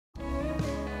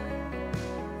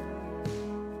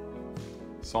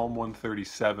Psalm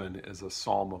 137 is a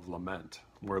psalm of lament,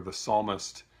 where the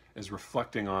psalmist is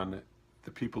reflecting on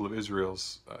the people of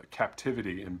Israel's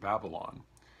captivity in Babylon.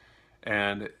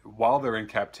 And while they're in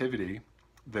captivity,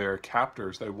 their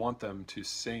captors, they want them to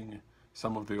sing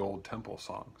some of the old temple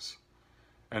songs.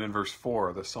 And in verse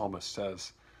 4, the psalmist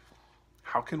says,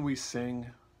 "How can we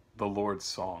sing the Lord's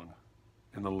song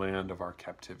in the land of our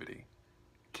captivity?"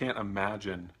 Can't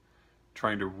imagine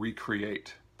trying to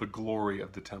recreate the glory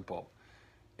of the temple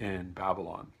in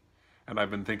Babylon. And I've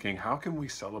been thinking, how can we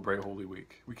celebrate Holy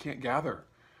Week? We can't gather.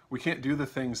 We can't do the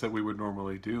things that we would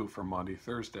normally do for Maundy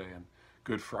Thursday and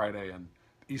Good Friday and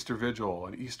Easter Vigil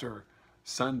and Easter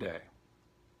Sunday.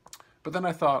 But then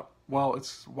I thought, well,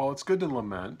 while it's good to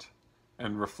lament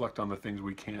and reflect on the things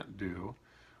we can't do,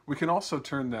 we can also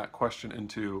turn that question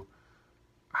into,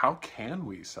 how can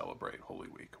we celebrate Holy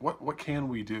Week? What can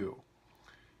we do?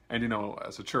 And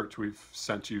as a church, we've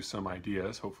sent you some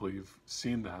ideas. Hopefully you've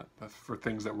seen that for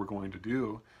things that we're going to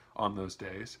do on those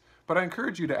days. But I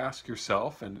encourage you to ask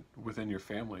yourself and within your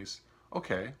families,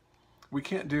 okay, we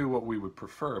can't do what we would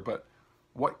prefer, but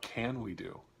what can we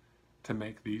do to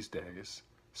make these days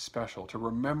special, to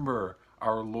remember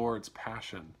our Lord's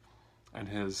passion and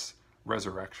his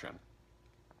resurrection?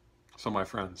 So my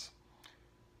friends,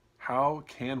 how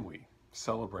can we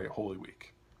celebrate Holy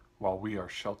Week while we are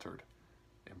sheltered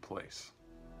in place?